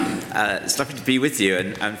It's lovely to be with you.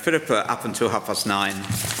 And Philippa, up until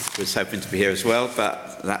 9:30, was hoping to be here as well,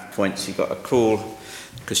 but at that point she got a call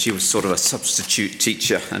because she was sort of a substitute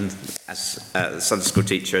teacher and as a Sunday school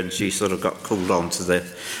teacher, and she sort of got called on to the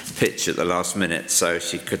pitch at the last minute, so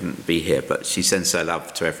she couldn't be here, but she sends her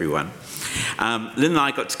love to everyone. Lynn and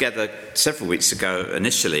I got together several weeks ago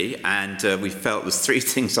initially, and we felt there's three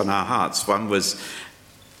things on our hearts. One was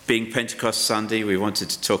being Pentecost Sunday. We wanted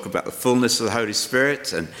to talk about the fullness of the Holy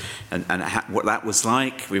Spirit and what that was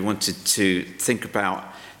like. We wanted to think about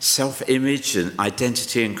self-image and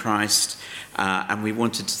identity in Christ, and we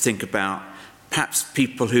wanted to think about perhaps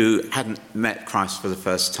people who hadn't met Christ for the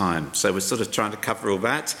first time. So we're sort of trying to cover all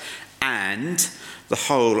that and the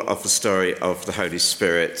whole of the story of the Holy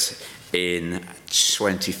Spirit in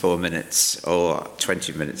 24 minutes or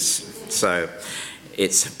 20 minutes. So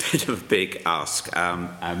it's a bit of a big ask,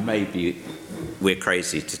 and maybe we're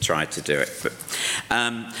crazy to try to do it. But,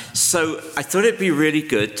 so I thought it'd be really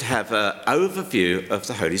good to have an overview of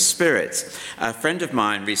the Holy Spirit. A friend of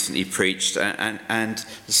mine recently preached, and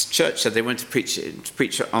the church said they went to preach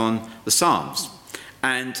it on the Psalms.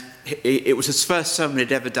 And it was his first sermon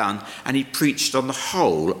he'd ever done, and he preached on the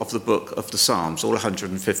whole of the book of the Psalms, all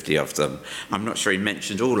 150 of them. I'm not sure he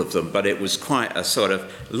mentioned all of them, but it was quite a sort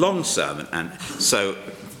of long sermon, and so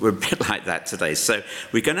we're a bit like that today. So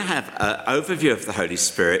we're going to have an overview of the Holy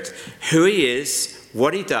Spirit, who he is,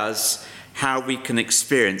 what he does, how we can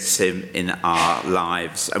experience him in our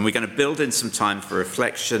lives, and we're going to build in some time for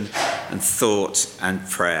reflection and thought and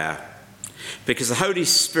prayer. Because the Holy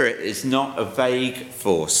Spirit is not a vague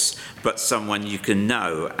force, but someone you can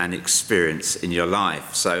know and experience in your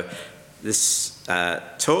life. So this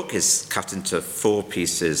talk is cut into 4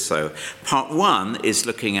 pieces. So part 1 is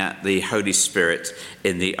looking at the Holy Spirit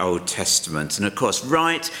in the Old Testament. And of course,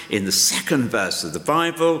 right in the 2nd verse of the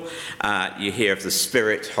Bible, you hear of the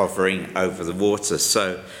Spirit hovering over the water.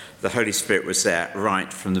 So the Holy Spirit was there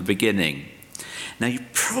right from the beginning. Now, you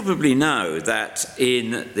probably know that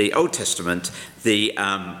in the Old Testament, the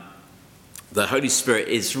Holy Spirit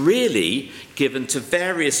is really given to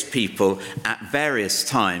various people at various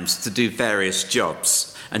times to do various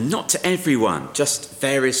jobs. And not to everyone, just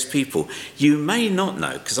various people. You may not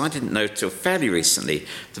know, because I didn't know till fairly recently,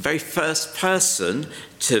 the very first person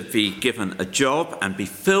to be given a job and be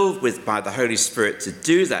filled by the Holy Spirit to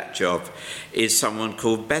do that job is someone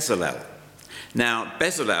called Bezalel. Now,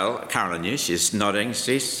 Bezalel, Carolyn knew, she's nodding,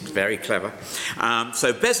 she's very clever.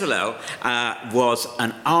 So Bezalel was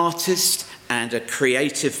an artist and a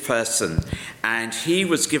creative person, and he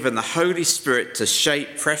was given the Holy Spirit to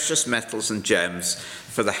shape precious metals and gems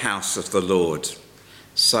for the house of the Lord.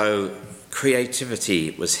 So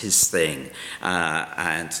creativity was his thing,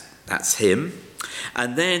 and that's him.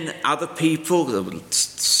 And then other people,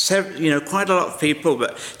 quite a lot of people,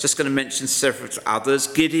 but just going to mention several others.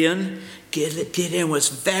 Gideon was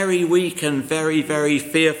very weak and very, very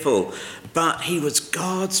fearful, but he was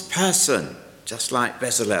God's person, just like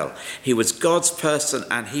Bezalel. He was God's person,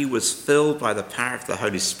 and he was filled by the power of the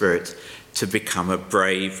Holy Spirit to become a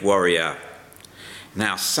brave warrior.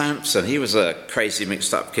 Now, Samson, he was a crazy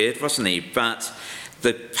mixed-up kid, wasn't he? But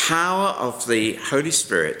the power of the Holy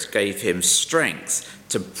Spirit gave him strength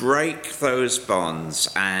to break those bonds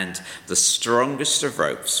and the strongest of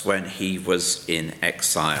ropes when he was in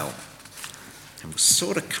exile. And we'll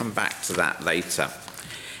sort of come back to that later.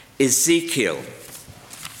 Ezekiel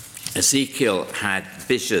had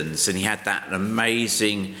visions, and he had that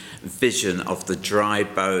amazing vision of the dry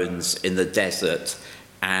bones in the desert.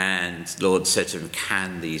 And the Lord said to him,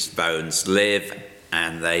 "Can these bones live?"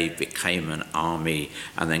 And they became an army,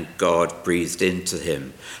 and then God breathed into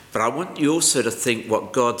him. But I want you also to think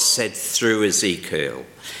what God said through Ezekiel.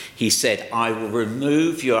 He said, "I will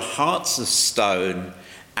remove your hearts of stone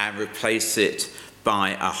and replace it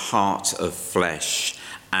by a heart of flesh,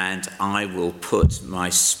 and I will put my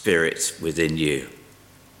spirit within you."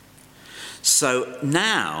 So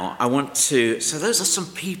now so those are some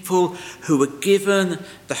people who were given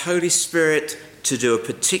the Holy Spirit to do a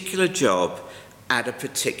particular job at a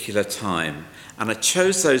particular time. And I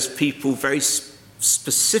chose those people very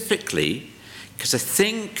specifically because I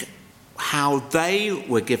think how they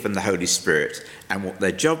were given the Holy Spirit and what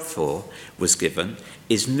their job for was given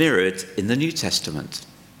is mirrored in the New Testament.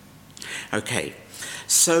 Okay,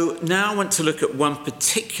 so now I want to look at one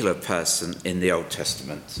particular person in the Old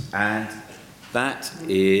Testament, and that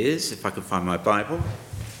is, if I can find my Bible,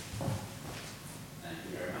 thank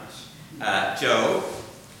you very much, Joel.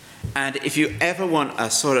 And if you ever want a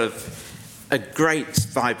sort of a great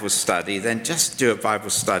Bible study, then just do a Bible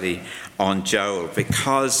study on Joel,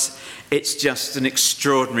 because it's just an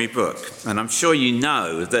extraordinary book. And I'm sure you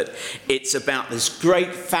know that it's about this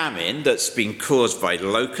great famine that's been caused by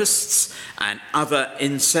locusts and other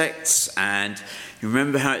insects. And you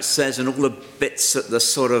remember how it says, and all the bits that the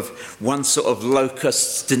sort of one sort of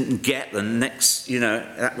locusts didn't get, the next,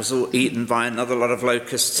 that was all eaten by another lot of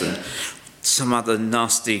locusts and some other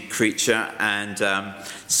nasty creature. And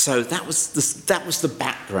so that was the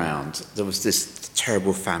background. There was this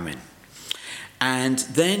terrible famine. And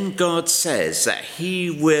then God says that he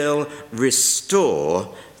will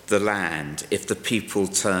restore the land if the people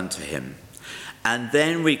turn to him. And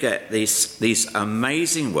then we get these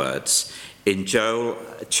amazing words in Joel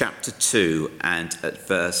chapter 2 and at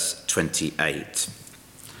verse 28.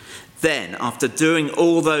 Then, after doing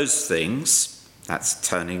all those things, that's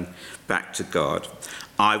turning back to God,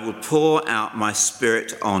 I will pour out my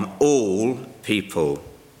spirit on all people.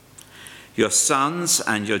 Your sons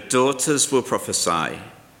and your daughters will prophesy.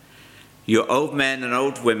 Your old men and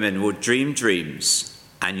old women will dream dreams,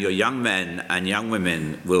 and your young men and young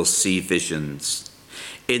women will see visions.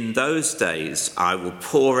 In those days I will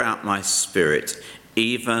pour out my spirit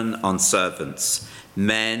even on servants,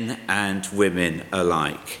 men and women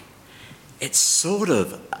alike. It's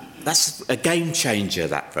that's a game changer,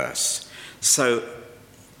 that verse. So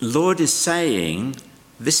Lord is saying,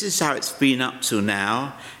 this is how it's been up till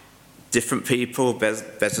now. Different people,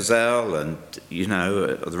 Bezalel and,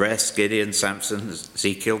 the rest, Gideon, Samson,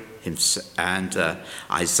 Ezekiel, and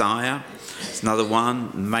Isaiah. It's another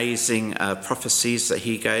one, amazing prophecies that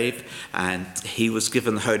he gave, and he was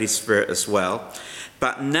given the Holy Spirit as well.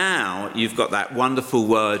 But now you've got that wonderful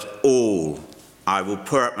word, all. I will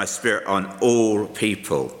pour out my spirit on all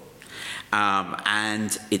people.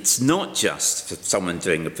 And it's not just for someone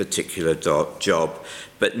doing a particular job,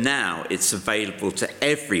 but now it's available to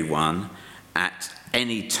everyone at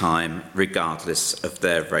any time, regardless of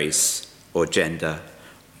their race or gender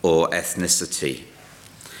or ethnicity.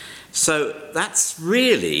 So that's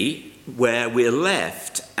really where we're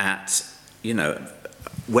left at, in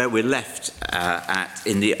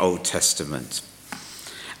the Old Testament.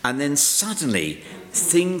 And then suddenly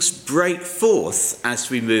things break forth as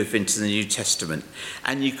we move into the New Testament.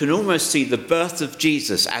 And you can almost see the birth of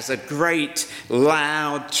Jesus as a great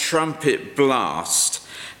loud trumpet blast.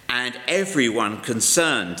 And everyone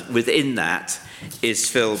concerned within that is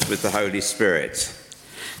filled with the Holy Spirit.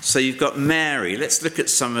 So you've got Mary. Let's look at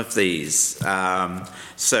some of these.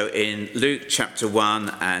 So in Luke chapter 1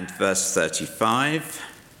 and verse 35,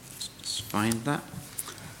 let's find that.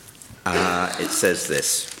 It says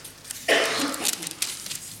this.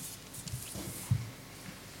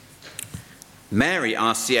 Mary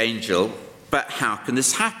asked the angel, "But how can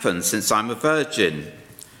this happen, since I'm a virgin?"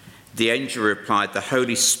 The angel replied, "The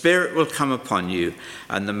Holy Spirit will come upon you,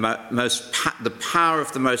 and the power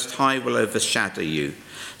of the Most High will overshadow you.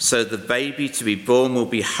 So the baby to be born will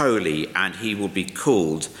be holy, and he will be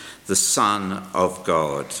called the Son of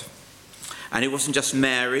God." And it wasn't just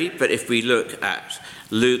Mary, but if we look at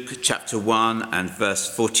Luke chapter 1 and verse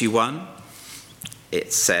 41,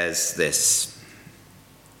 it says this.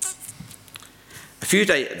 A few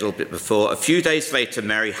days later,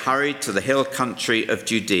 Mary hurried to the hill country of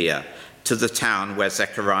Judea, to the town where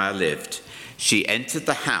Zechariah lived. She entered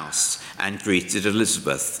the house and greeted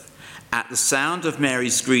Elizabeth. At the sound of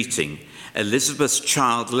Mary's greeting, Elizabeth's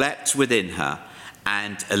child leapt within her,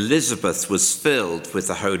 and Elizabeth was filled with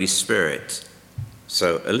the Holy Spirit.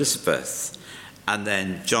 So Elizabeth, and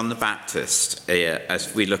then John the Baptist,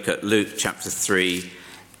 as we look at Luke chapter 3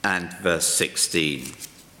 and verse 16.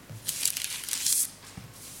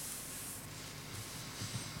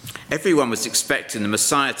 Everyone was expecting the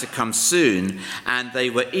Messiah to come soon, and they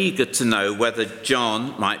were eager to know whether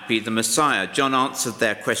John might be the Messiah. John answered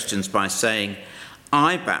their questions by saying,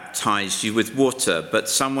 "I baptize you with water, but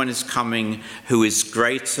someone is coming who is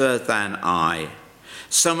greater than I.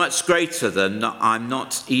 So much greater than I'm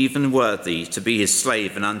not even worthy to be his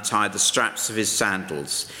slave and untie the straps of his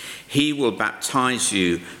sandals. He will baptize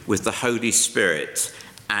you with the Holy Spirit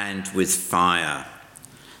and with fire."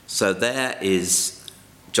 So there is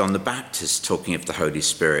John the Baptist talking of the Holy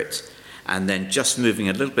Spirit. And then just moving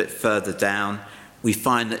a little bit further down, we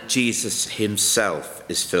find that Jesus himself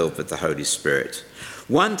is filled with the Holy Spirit.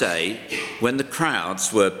 One day, when the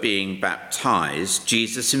crowds were being baptized,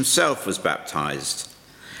 Jesus himself was baptized.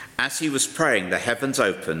 As he was praying, the heavens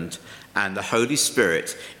opened, and the Holy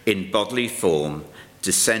Spirit, in bodily form,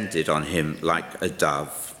 descended on him like a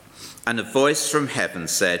dove. And a voice from heaven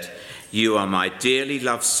said, "You are my dearly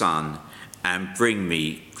loved Son, and bring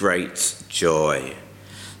me great joy."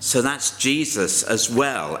 So that's Jesus as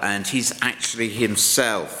well, and he's actually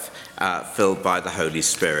himself filled by the Holy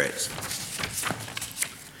Spirit.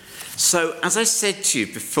 So, as I said to you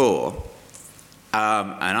before,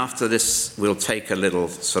 and after this we'll take a little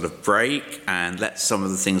sort of break and let some of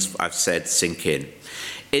the things I've said sink in.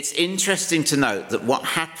 It's interesting to note that what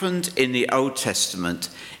happened in the Old Testament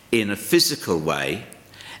in a physical way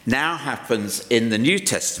now happens in the New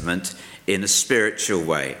Testament in a spiritual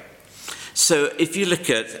way. So if you look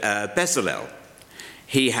at Bezalel,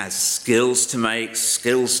 he has skills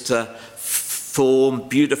to form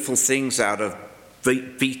beautiful things out of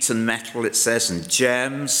beaten metal, it says, and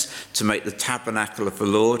gems to make the tabernacle of the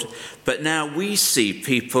Lord. But now we see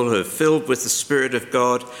people who are filled with the Spirit of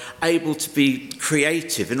God, able to be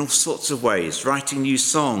creative in all sorts of ways, writing new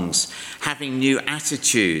songs, having new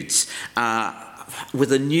attitudes,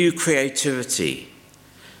 with a new creativity.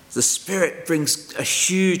 The Spirit brings a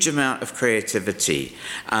huge amount of creativity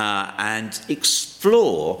and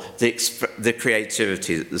explore the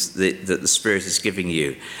creativity that the Spirit is giving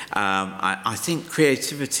you. I think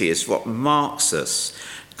creativity is what marks us.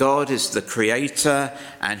 God is the creator,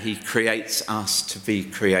 and he creates us to be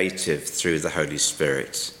creative through the Holy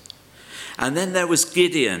Spirit. And then there was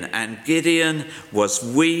Gideon, and Gideon was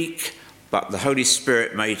weak, but the Holy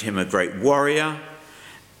Spirit made him a great warrior.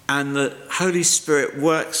 And the Holy Spirit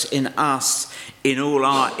works in us in all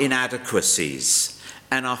our inadequacies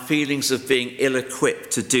and our feelings of being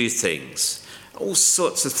ill-equipped to do things. All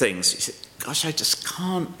sorts of things. You say, gosh, I just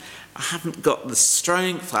can't. I haven't got the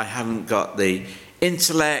strength. I haven't got the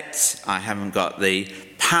intellect. I haven't got the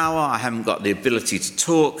power. I haven't got the ability to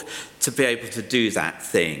talk to be able to do that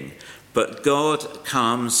thing. But God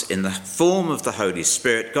comes in the form of the Holy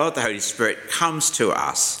Spirit. God, the Holy Spirit, comes to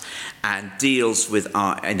us and deals with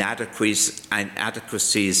our inadequacies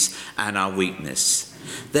and our weakness.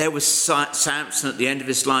 There was Samson at the end of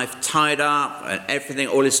his life, tied up and everything,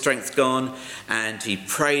 all his strength gone, and he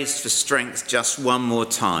prays for strength just one more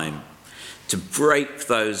time to break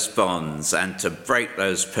those bonds and to break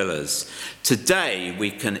those pillars. Today we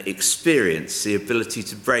can experience the ability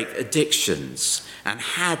to break addictions and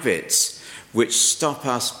habits which stop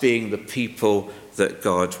us being the people that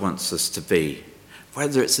God wants us to be.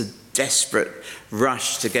 Whether it's a desperate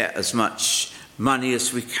rush to get as much money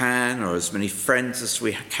as we can, or as many friends as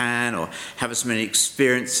we can, or have as many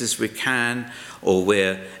experiences as we can, or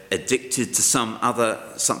we're addicted to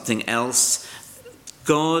something else,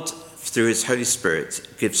 God, through his Holy Spirit,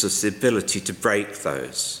 gives us the ability to break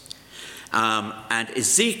those. And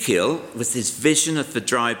Ezekiel, with his vision of the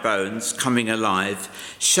dry bones coming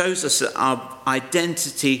alive, shows us that our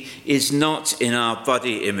identity is not in our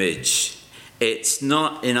body image. It's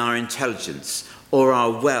not in our intelligence or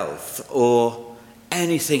our wealth or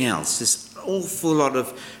anything else. There's an awful lot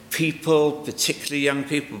of people, particularly young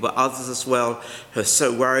people, but others as well, who are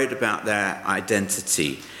so worried about their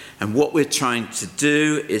identity. And what we're trying to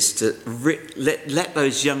do is to let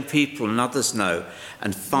those young people and others know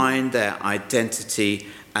and find their identity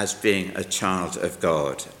as being a child of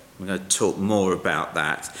God. We're going to talk more about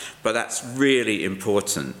that, but that's really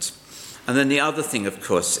important. And then the other thing, of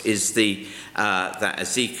course, is that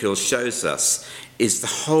Ezekiel shows us is the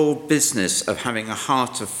whole business of having a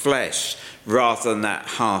heart of flesh rather than that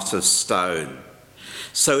heart of stone.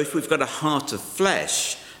 So if we've got a heart of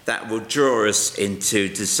flesh, that will draw us into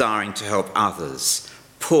desiring to help others,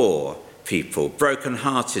 poor people,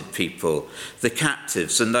 broken-hearted people, the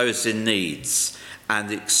captives and those in needs. And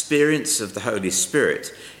the experience of the Holy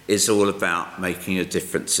Spirit is all about making a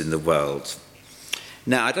difference in the world.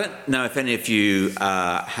 Now, I don't know if any of you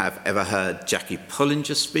have ever heard Jackie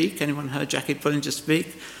Pullinger speak. Anyone heard Jackie Pullinger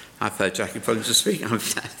speak? I've heard Jackie Pullinger speak. I'm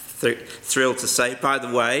thrilled to say. By the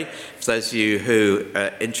way, for those of you who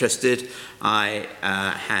are interested, I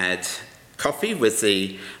had coffee with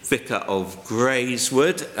the vicar of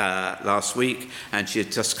Grayswood last week, and she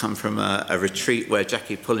had just come from a retreat where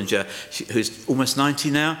Jackie Pullinger, who's almost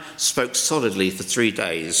 90 now, spoke solidly for 3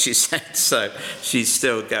 days, she said, so she's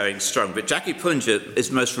still going strong. But Jackie Pullinger is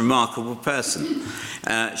the most remarkable person.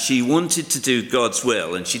 She wanted to do God's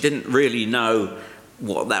will, and she didn't really know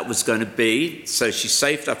what that was going to be, so she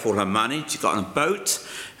saved up all her money. She got on a boat,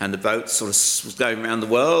 and the boat sort of was going around the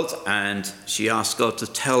world, and she asked God to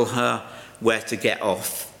tell her where to get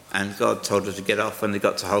off, and God told her to get off when they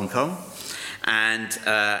got to Hong Kong. And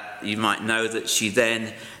you might know that she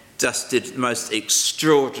then just did the most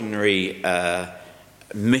extraordinary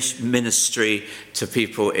ministry to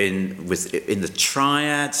people in the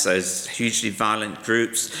triads, those hugely violent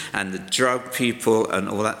groups, and the drug people and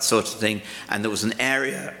all that sort of thing. And there was an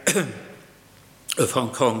area of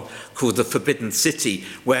Hong Kong called the Forbidden City,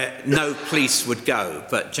 where no police would go,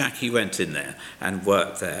 but Jackie went in there and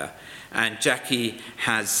worked there. And Jackie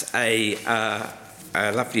has a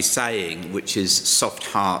lovely saying, which is soft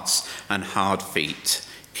hearts and hard feet.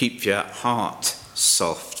 Keep your heart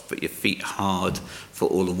soft, but your feet hard for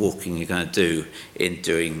all the walking you're going to do in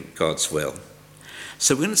doing God's will.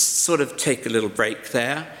 So we're going to sort of take a little break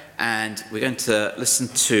there, and we're going to listen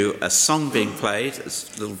to a song being played, a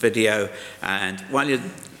little video, and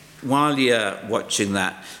while you're watching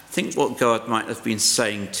that, think what God might have been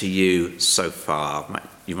saying to you so far.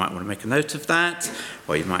 You might want to make a note of that,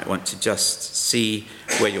 or you might want to just see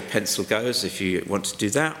where your pencil goes if you want to do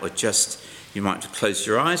that, or just you might want to close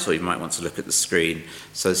your eyes, or you might want to look at the screen.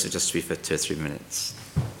 So this will just be for 2 or 3 minutes.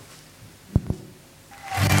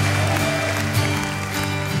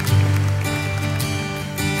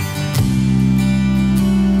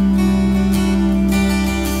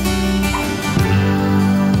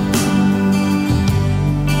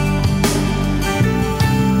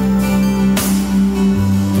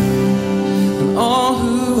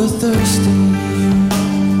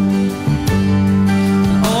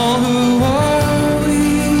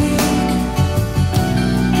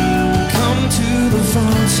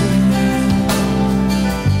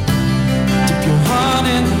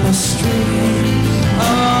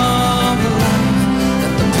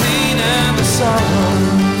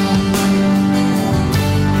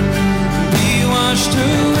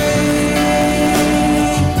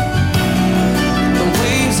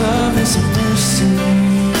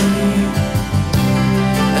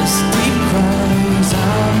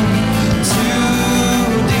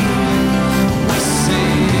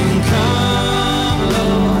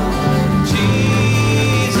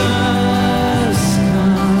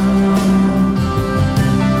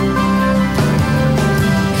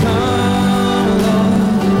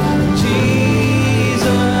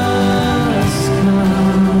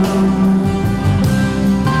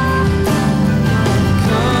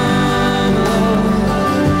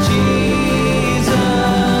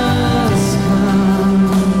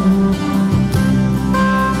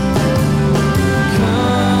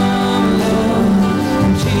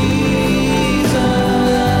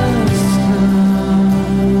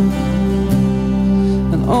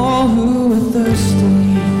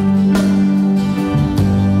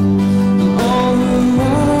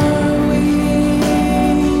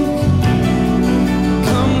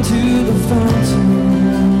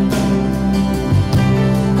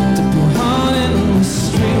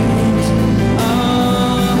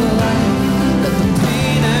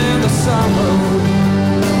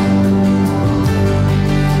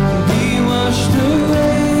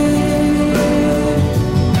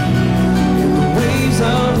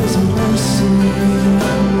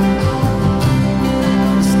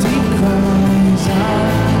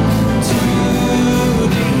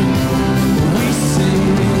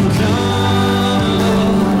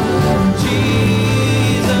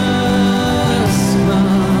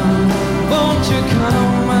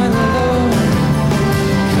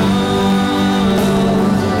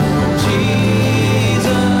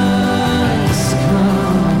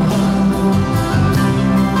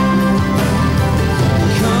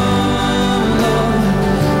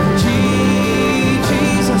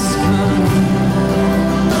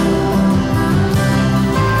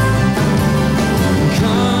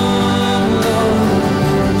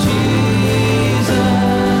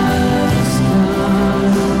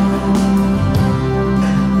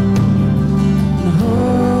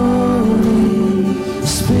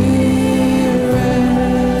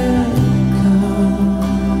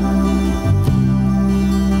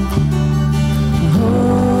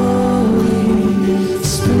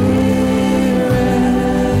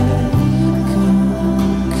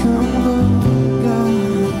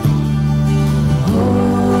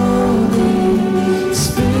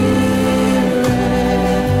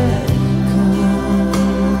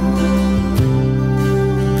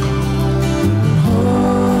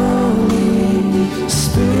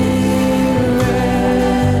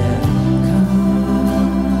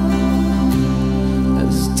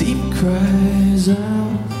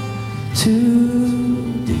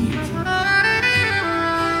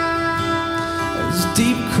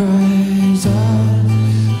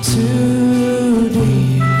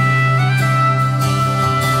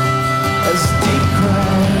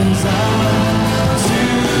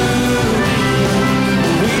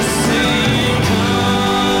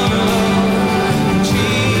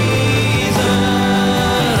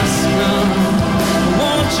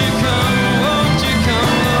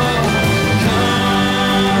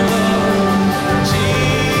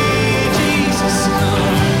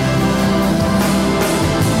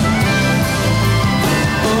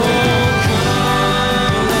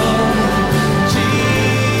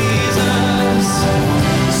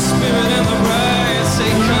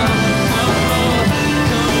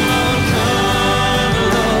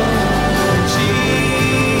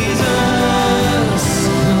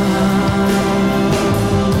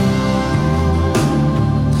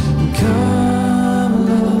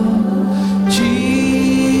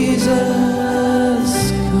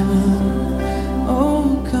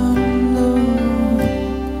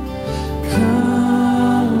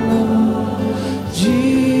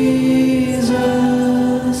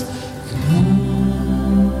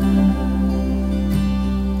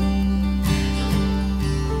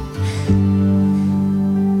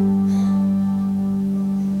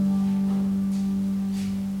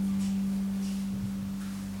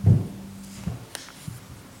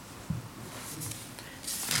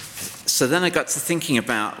 So then I got to thinking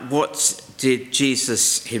about what did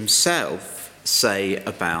Jesus himself say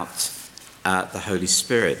about the Holy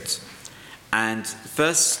Spirit. And the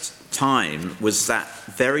first time was that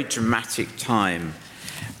very dramatic time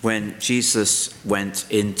when Jesus went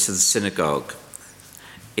into the synagogue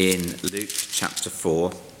in Luke chapter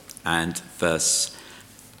 4 and verse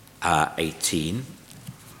 18,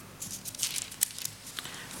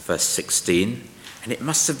 verse 16. And it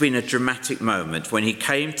must have been a dramatic moment when he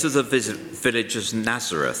came to the village of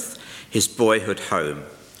Nazareth, his boyhood home.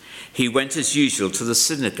 He went as usual to the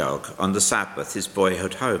synagogue on the Sabbath,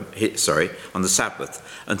 on the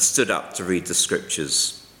Sabbath, and stood up to read the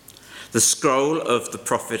scriptures. The scroll of the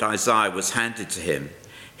prophet Isaiah was handed to him.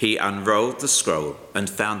 He unrolled the scroll and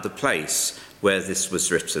found the place where this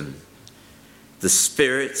was written. The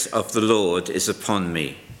Spirit of the Lord is upon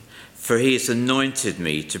me, for he has anointed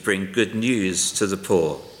me to bring good news to the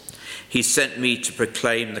poor. He sent me to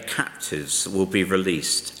proclaim the captives will be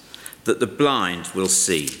released, that the blind will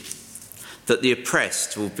see, that the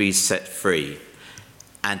oppressed will be set free,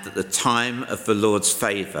 and that the time of the Lord's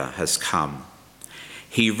favour has come.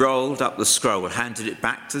 He rolled up the scroll, handed it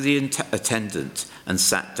back to the attendant, and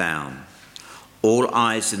sat down. All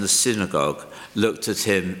eyes in the synagogue looked at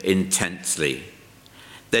him intently.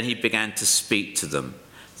 Then he began to speak to them.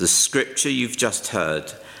 The scripture you've just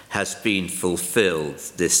heard has been fulfilled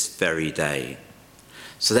this very day.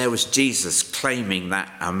 So there was Jesus claiming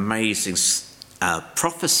that amazing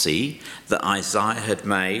prophecy that Isaiah had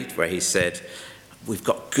made, where he said, we've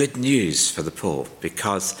got good news for the poor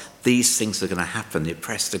because these things are going to happen. The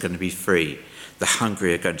oppressed are going to be free. The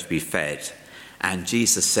hungry are going to be fed. And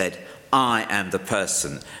Jesus said, I am the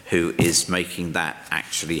person who is making that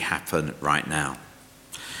actually happen right now.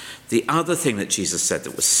 The other thing that Jesus said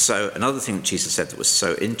that was so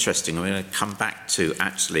interesting, and we're going to come back to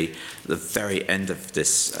actually the very end of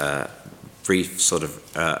this brief sort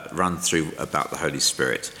of run through about the Holy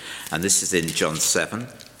Spirit. And this is in John 7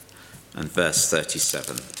 and verse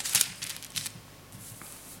 37.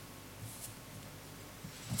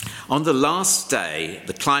 On the last day,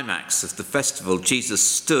 the climax of the festival, Jesus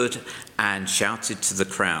stood and shouted to the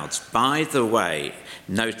crowds. By the way,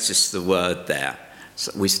 notice the word there.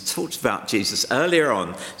 So we talked about Jesus earlier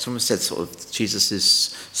on. Someone said sort of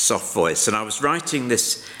Jesus' soft voice. And I was writing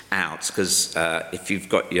this out because if you've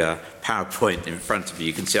got your PowerPoint in front of you,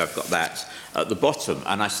 you can see I've got that at the bottom.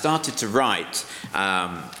 And I started to write,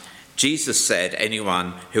 Jesus said,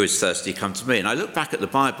 anyone who is thirsty, come to me. And I looked back at the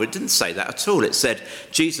Bible, it didn't say that at all. It said,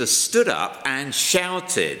 Jesus stood up and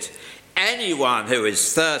shouted, anyone who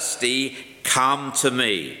is thirsty, come to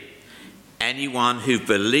me. Anyone who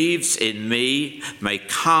believes in me may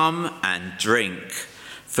come and drink.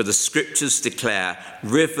 For the scriptures declare,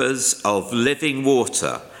 rivers of living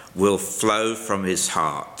water will flow from his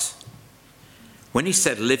heart. When he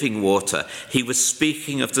said living water, he was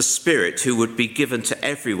speaking of the Spirit who would be given to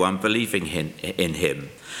everyone believing in him.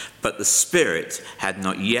 But the Spirit had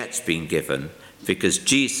not yet been given because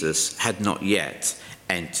Jesus had not yet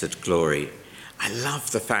entered glory. I love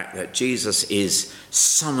the fact that Jesus is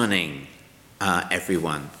summoning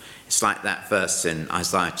everyone. It's like that verse in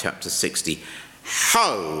Isaiah chapter 60.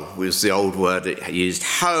 Ho was the old word it used.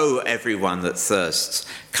 Ho, everyone that thirsts,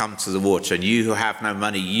 come to the water. And you who have no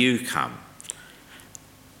money, you come.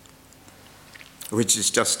 Which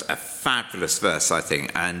is just a fabulous verse, I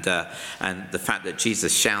think. And the fact that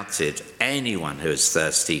Jesus shouted, anyone who is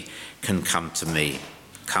thirsty can come to me,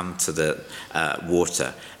 come to the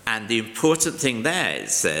water. And the important thing there, it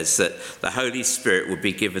says that the Holy Spirit will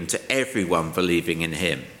be given to everyone believing in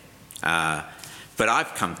him. But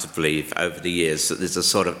I've come to believe over the years that there's a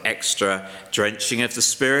sort of extra drenching of the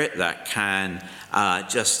Spirit that can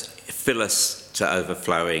just fill us to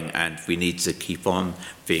overflowing, and we need to keep on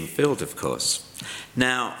being filled, of course.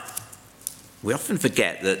 Now, we often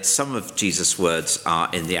forget that some of Jesus' words are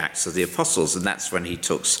in the Acts of the Apostles, and that's when he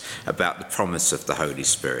talks about the promise of the Holy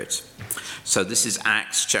Spirit. So this is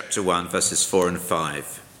Acts chapter 1, verses 4 and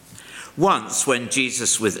 5. Once, when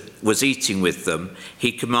Jesus was eating with them,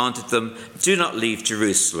 he commanded them, do not leave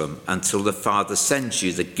Jerusalem until the Father sends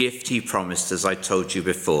you the gift he promised, as I told you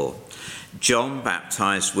before. John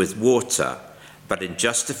baptized with water, but in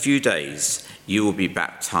just a few days you will be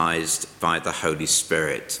baptized by the Holy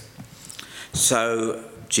Spirit. So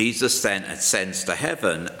Jesus then ascends to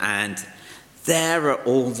heaven, and there are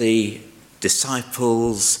all the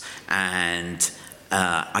disciples, and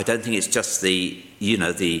I don't think it's just the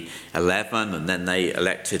 11, and then they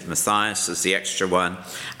elected Matthias as the extra one.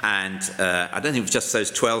 And I don't think it was just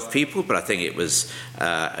those 12 people, but I think it was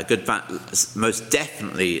a good, most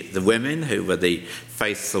definitely the women who were the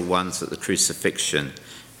faithful ones at the crucifixion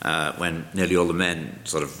when nearly all the men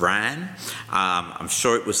sort of ran. I'm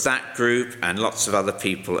sure it was that group and lots of other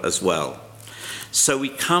people as well. So we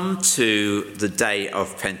come to the day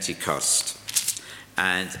of Pentecost.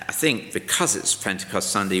 And I think because it's Pentecost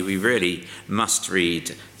Sunday, we really must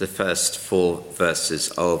read the first 4 verses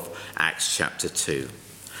of Acts chapter 2.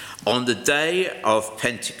 On the day of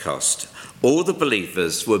Pentecost, all the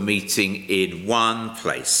believers were meeting in one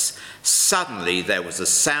place. Suddenly there was a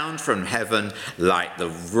sound from heaven like the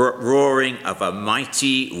roaring of a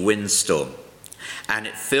mighty windstorm, and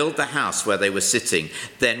it filled the house where they were sitting.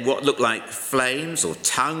 Then what looked like flames or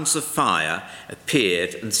tongues of fire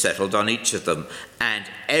appeared and settled on each of them, and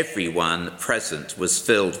everyone present was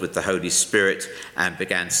filled with the Holy Spirit and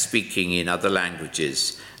began speaking in other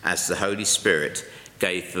languages as the Holy Spirit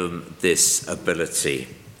gave them this ability.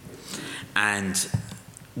 And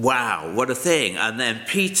wow, what a thing. And then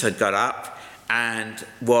Peter got up and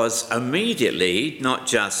was immediately not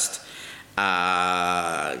just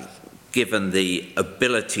given the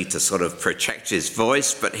ability to sort of project his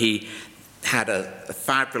voice, but he had a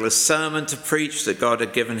fabulous sermon to preach that God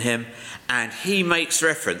had given him, and he makes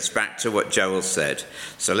reference back to what Joel said.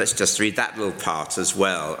 So let's just read that little part as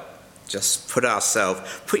well. Just put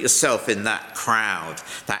yourself in that crowd,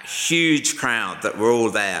 that huge crowd that were all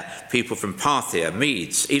there. People from Parthia,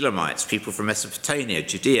 Medes, Elamites, people from Mesopotamia,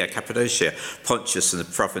 Judea, Cappadocia, Pontus and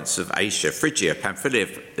the province of Asia, Phrygia,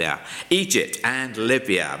 Pamphylia, Egypt and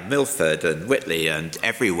Libya, Milford and Whitley and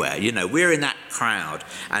everywhere. You know, we're in that crowd.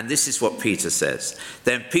 And this is what Peter says.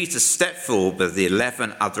 Then Peter stepped forward with the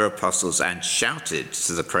 11 other apostles and shouted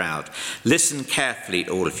to the crowd, "Listen carefully,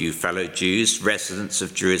 all of you fellow Jews, residents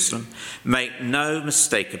of Jerusalem. Make no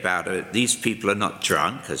mistake about it. These people are not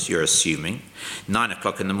drunk, as you're assuming. 9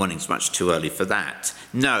 o'clock in the morning is much too early for that.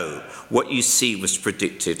 No, what you see was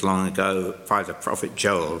predicted long ago by the prophet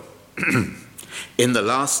Joel. In the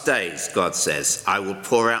last days, God says, I will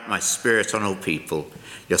pour out my spirit on all people.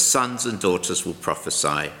 Your sons and daughters will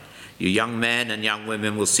prophesy. Your young men and young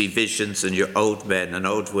women will see visions, and your old men and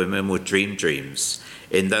old women will dream dreams.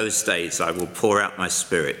 In those days I will pour out my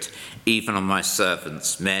spirit, even on my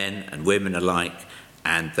servants, men and women alike,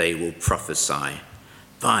 and they will prophesy."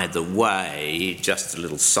 By the way, just a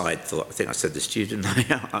little side thought. I think I said this to you, didn't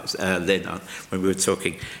I? Then when we were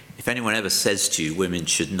talking, if anyone ever says to you women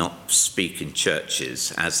should not speak in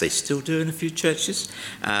churches, as they still do in a few churches,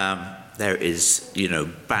 there is,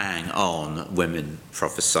 bang on women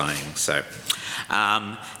prophesying. So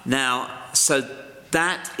so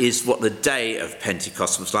that is what the day of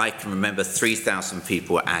Pentecost was like. And remember, 3,000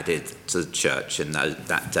 people were added to the church in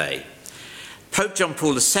that day. Pope John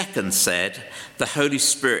Paul II said, "The Holy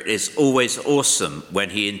Spirit is always awesome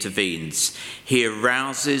when he intervenes. He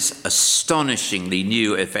arouses astonishingly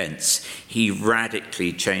new events. He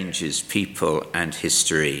radically changes people and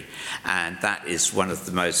history." And that is one of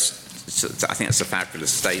the most, I think that's a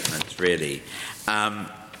fabulous statement, really.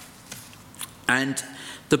 And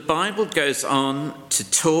the Bible goes on to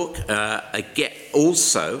talk again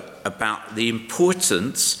also about the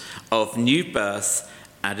importance of new birth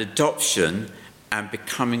and adoption and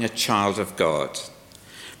becoming a child of God.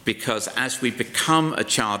 Because as we become a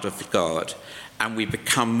child of God and we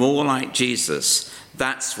become more like Jesus,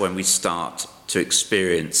 that's when we start to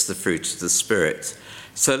experience the fruit of the Spirit.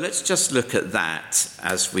 So let's just look at that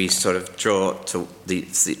as we sort of draw to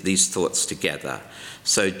these thoughts together.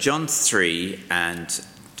 So John 3 and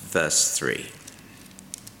verse 3.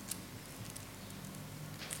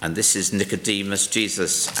 And this is Nicodemus,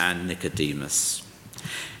 Jesus and Nicodemus.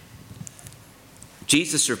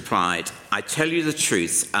 Jesus replied, "I tell you the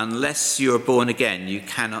truth, unless you are born again, you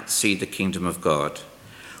cannot see the kingdom of God."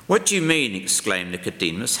 "What do you mean?" exclaimed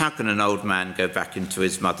Nicodemus. "How can an old man go back into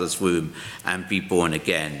his mother's womb and be born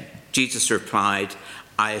again?" Jesus replied,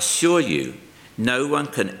 "I assure you, no one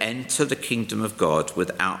can enter the kingdom of God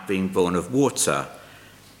without being born of water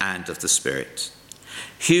and of the Spirit.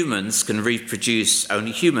 Humans can reproduce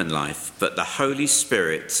only human life, but the Holy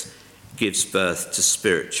Spirit gives birth to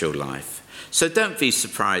spiritual life. So don't be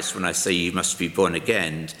surprised when I say you must be born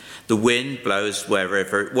again. The wind blows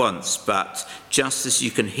wherever it wants, but just as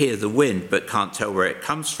you can hear the wind but can't tell where it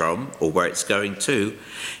comes from or where it's going to,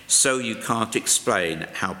 so you can't explain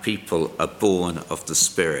how people are born of the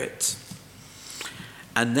Spirit."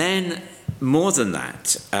 And then, more than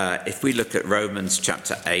that, if we look at Romans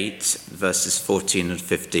chapter 8, verses 14 and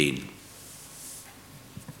 15.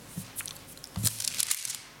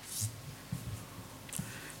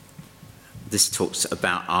 This talks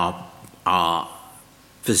about our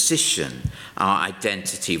position, our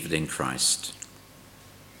identity within Christ.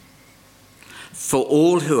 "For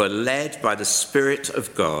all who are led by the Spirit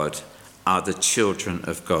of God are the children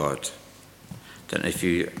of God. Don't know if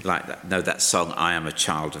you know that song, I am a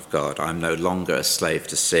child of God. I'm no longer a slave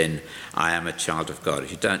to sin. I am a child of God.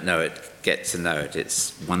 If you don't know it, get to know it.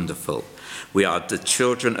 It's wonderful. We are the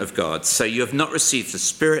children of God. So you have not received the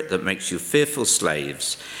spirit that makes you fearful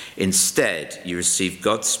slaves. Instead, you received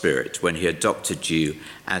God's Spirit when he adopted you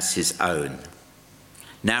as his own.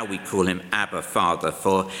 Now we call him Abba, Father,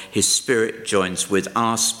 for his Spirit joins with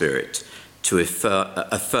our spirit to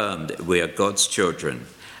affirm that we are God's children.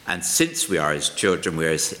 And since we are his children, we are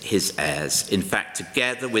his heirs. In fact,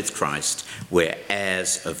 together with Christ, we're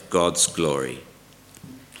heirs of God's glory.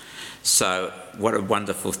 So what a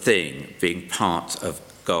wonderful thing, being part of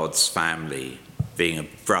God's family, being a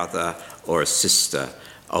brother or a sister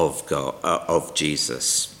of God, of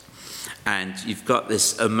Jesus. And you've got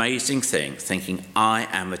this amazing thing, thinking, I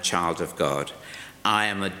am a child of God. I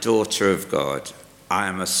am a daughter of God. I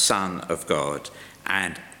am a son of God.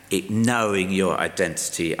 And knowing your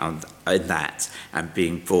identity in that and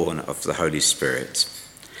being born of the Holy Spirit.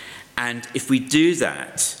 And if we do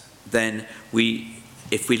that, then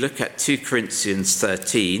if we look at 2 Corinthians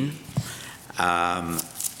 13,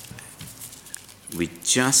 we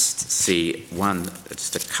just see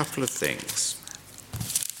just a couple of things.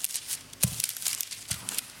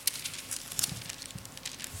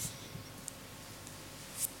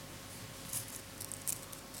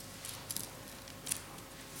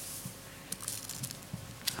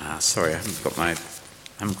 Sorry, I haven't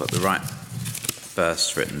got the right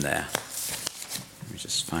verse written there. Let me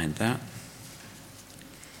just find that.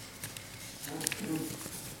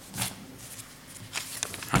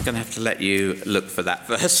 I'm going to have to let you look for that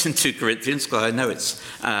verse in 2 Corinthians, because I know it's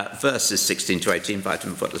verses 16 to 18, but I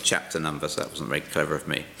didn't put the chapter number, so that wasn't very clever of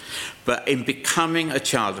me. But in becoming a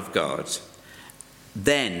child of God,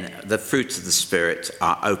 then the fruits of the Spirit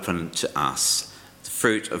are open to us.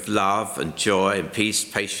 Fruit of love and joy and peace,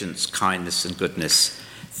 patience, kindness and goodness,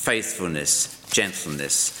 faithfulness,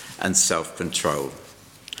 gentleness and self-control.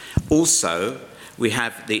 Also, we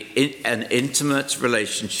have an intimate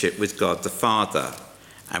relationship with God the Father,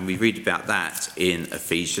 and we read about that in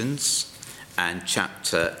Ephesians and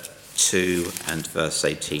chapter 2 and verse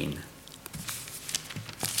 18.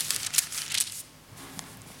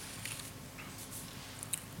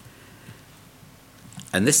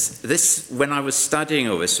 And this, when I was studying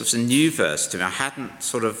all this, was a new verse to me. I hadn't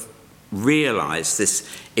sort of realised this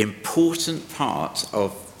important part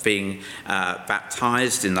of being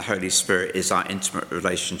baptised in the Holy Spirit is our intimate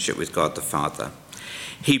relationship with God the Father.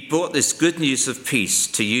 He brought this good news of peace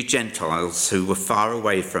to you Gentiles who were far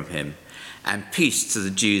away from him, and peace to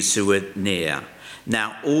the Jews who were near.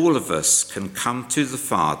 Now all of us can come to the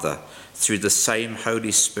Father through the same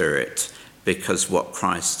Holy Spirit, because what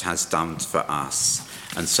Christ has done for us.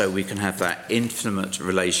 And so we can have that intimate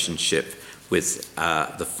relationship with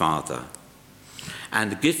the Father.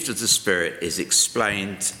 And the gift of the Spirit is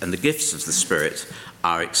explained, and the gifts of the Spirit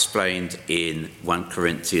are explained in 1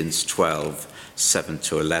 Corinthians 12, 7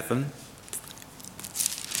 to 11.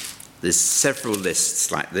 There's several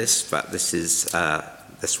lists like this, but this is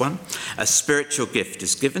this one. A spiritual gift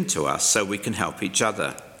is given to us so we can help each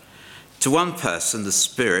other. To one person, the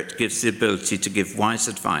Spirit gives the ability to give wise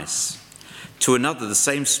advice. To another, the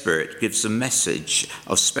same Spirit gives a message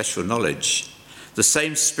of special knowledge. The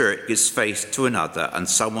same Spirit gives faith to another, and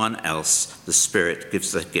someone else, the Spirit,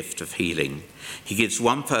 gives the gift of healing. He gives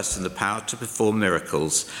one person the power to perform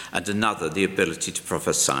miracles, and another the ability to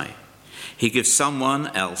prophesy. He gives someone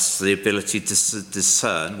else the ability to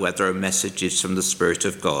discern whether a message is from the Spirit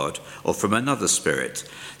of God or from another spirit.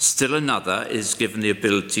 Still another is given the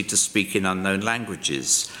ability to speak in unknown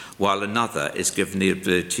languages, while another is given the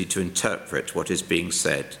ability to interpret what is being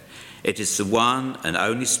said. It is the one and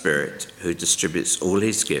only Spirit who distributes all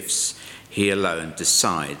his gifts. He alone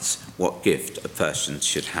decides what gift a person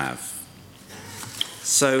should have.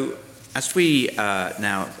 So, as we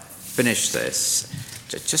now finish this,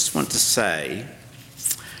 I just want to say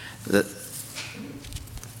that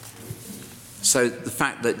the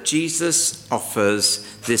fact that Jesus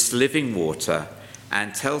offers this living water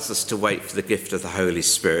and tells us to wait for the gift of the Holy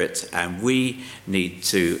Spirit, and we need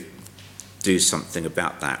to do something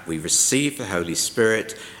about that. We receive the Holy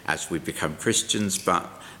Spirit as we become Christians, but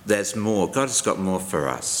there's more. God has got more for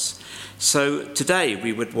us. So today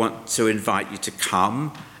we would want to invite you to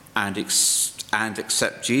come and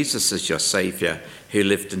accept Jesus as your Saviour, who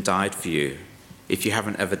lived and died for you. If you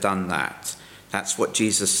haven't ever done that, that's what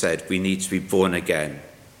Jesus said. We need to be born again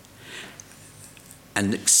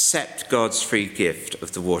and accept God's free gift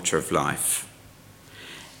of the water of life.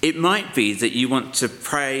 It might be that you want to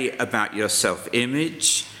pray about your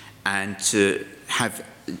self-image and to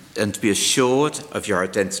be assured of your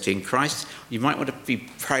identity in Christ. You might want to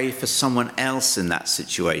pray for someone else in that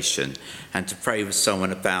situation, and to pray with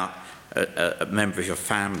someone about a member of your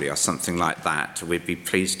family or something like that. We'd be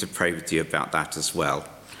pleased to pray with you about that as well.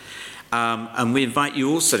 And we invite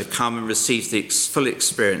you also to come and receive the full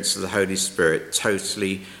experience of the Holy Spirit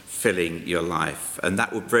totally filling your life. And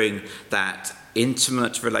that will bring that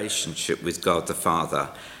intimate relationship with God the Father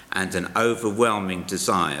and an overwhelming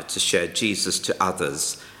desire to share Jesus to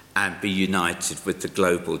others and be united with the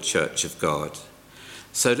global Church of God.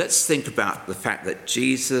 So let's think about the fact that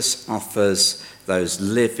Jesus offers those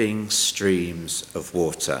living streams of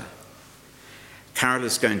water. Carol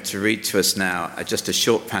is going to read to us now just a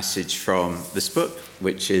short passage from this book,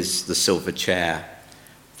 which is The Silver Chair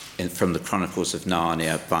from the Chronicles of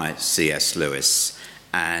Narnia by C.S. Lewis.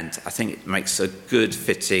 And I think it makes a good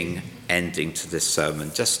fitting ending to this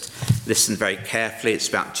sermon. Just listen very carefully. It's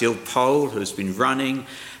about Jill Pole, who's been running,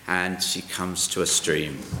 and she comes to a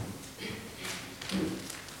stream.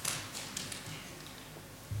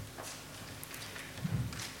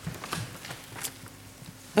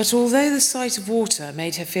 But although the sight of water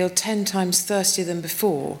made her feel 10 times thirstier than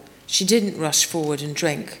before, she didn't rush forward and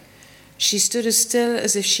drink. She stood as still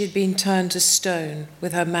as if she had been turned to stone,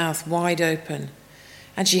 with her mouth wide open.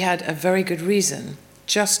 And she had a very good reason.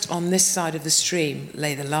 Just on this side of the stream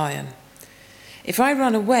lay the lion. If I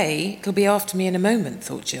run away, it'll be after me in a moment,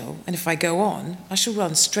 thought Jill, and if I go on, I shall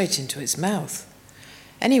run straight into its mouth.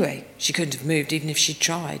 Anyway, she couldn't have moved even if she'd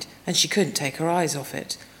tried, and she couldn't take her eyes off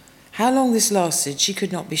it. How long this lasted, she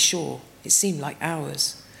could not be sure. It seemed like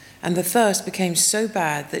hours. And the thirst became so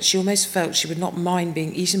bad that she almost felt she would not mind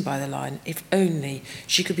being eaten by the lion if only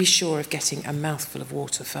she could be sure of getting a mouthful of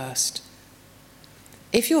water first.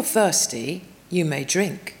 If you're thirsty, you may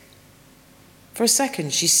drink. For a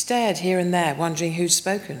second, she stared here and there, wondering who'd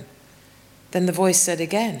spoken. Then the voice said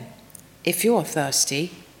again, "If you're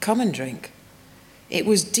thirsty, come and drink." It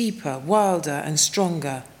was deeper, wilder, and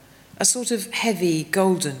stronger, a sort of heavy,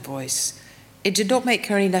 golden voice. It did not make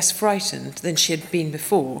her any less frightened than she had been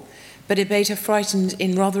before, but it made her frightened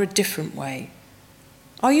in rather a different way.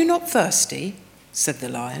 "Are you not thirsty?" said the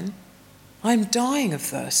lion. "I'm dying of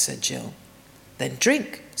thirst," said Jill. "Then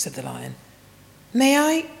drink," said the lion. "May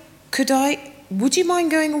I? Could I? Would you mind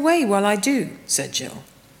going away while I do?" said Jill.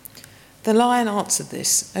 The lion answered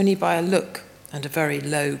this only by a look and a very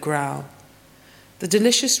low growl. The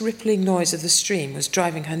delicious rippling noise of the stream was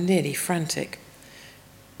driving her nearly frantic.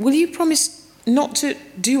 "Will you promise not to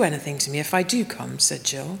do anything to me if I do come?" said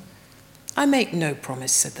Jill. "I make no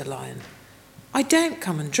promise," said the lion. "I don't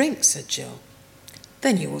come and drink," said Jill.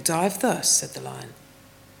 "Then you will die of thirst," said the lion.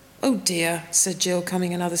 "Oh dear," said Jill,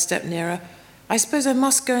 coming another step nearer. "I suppose I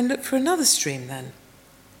must go and look for another stream then."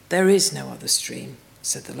 "There is no other stream,"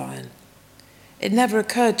 said the lion. It never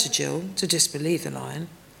occurred to Jill to disbelieve the lion.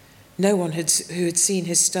 No one who had seen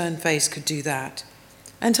his stern face could do that,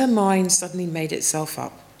 and her mind suddenly made itself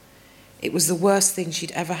up. It was the worst thing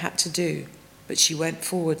she'd ever had to do, but she went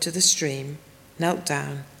forward to the stream, knelt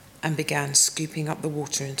down, and began scooping up the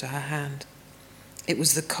water into her hand. It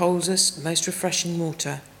was the coldest, most refreshing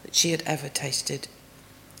water that she had ever tasted.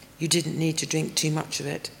 You didn't need to drink too much of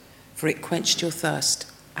it, for it quenched your thirst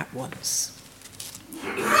at once.